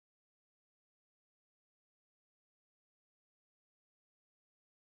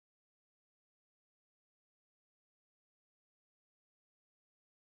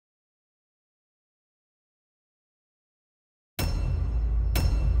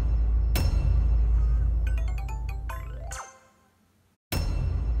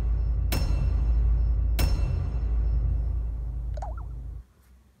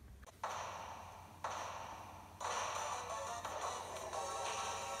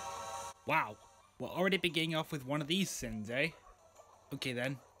Wow, we're already beginning off with one of these sins, eh? Okay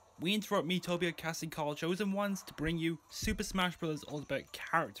then, we interrupt Miitopia casting call chosen ones to bring you Super Smash Bros. Ultimate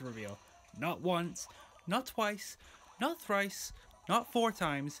character reveal. Not once, not twice, not thrice, not 4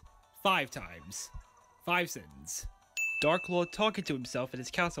 times, 5 times. 5 sins. Dark Lord talking to himself in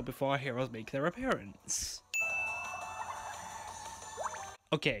his castle before our heroes make their appearance.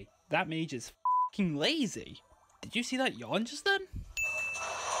 Okay, that mage is f***ing lazy. Did you see that yawn just then?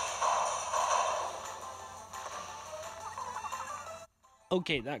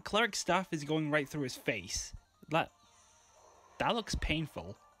 Okay, that cleric's staff is going right through his face. That looks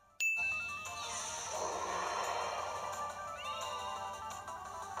painful.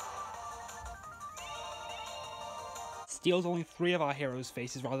 Steals only 3 of our heroes'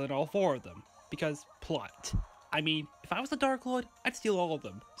 faces rather than all 4 of them. Because, plot. I mean, if I was the Dark Lord, I'd steal all of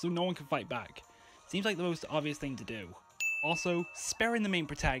them, so no one can fight back. Seems like the most obvious thing to do. Also, sparing the main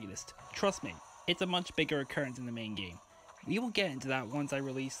protagonist. Trust me, it's a much bigger occurrence in the main game. We will get into that once I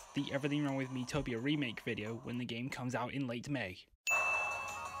release the Everything Wrong with Miitopia remake video when the game comes out in late May.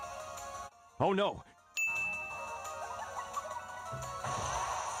 Oh no!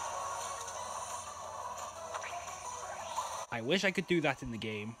 I wish I could do that in the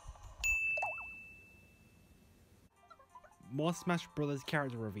game. More Smash Bros.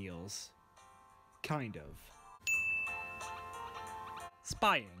 Character reveals. Kind of.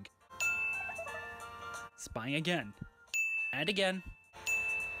 Spying. Spying again. And again.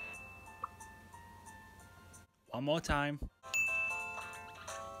 One more time.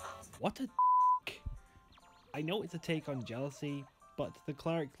 What a d***. I know it's a take on jealousy, but the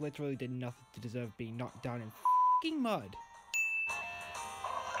cleric literally did nothing to deserve being knocked down in f***ing mud.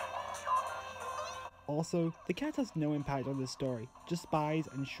 Also, the cat has no impact on this story, just spies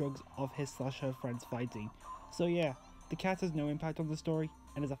and shrugs of his/her friends fighting. So yeah, the cat has no impact on the story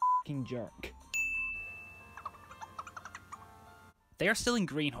and is a f***ing jerk. They are still in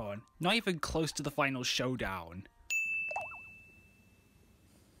Greenhorn, not even close to the final showdown.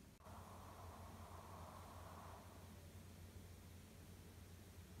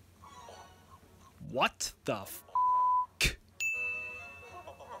 What the f***?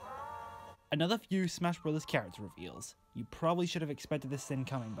 Another few Smash Bros. Character reveals. You probably should have expected this sin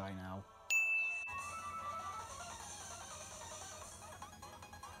coming by now.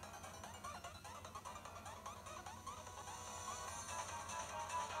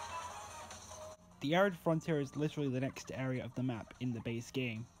 The arid frontier is literally the next area of the map in the base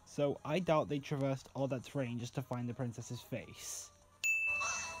game, so I doubt they traversed all that terrain just to find the princess's face.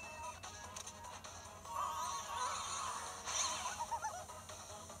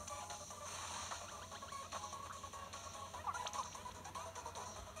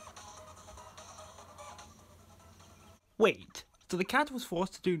 Wait, so the cat was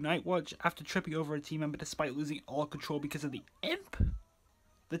forced to do Night Watch after tripping over a team member despite losing all control because of the imp?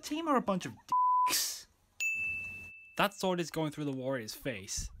 The team are a bunch of dicks. That sword is going through the warrior's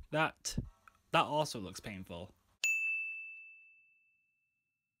face. That also looks painful.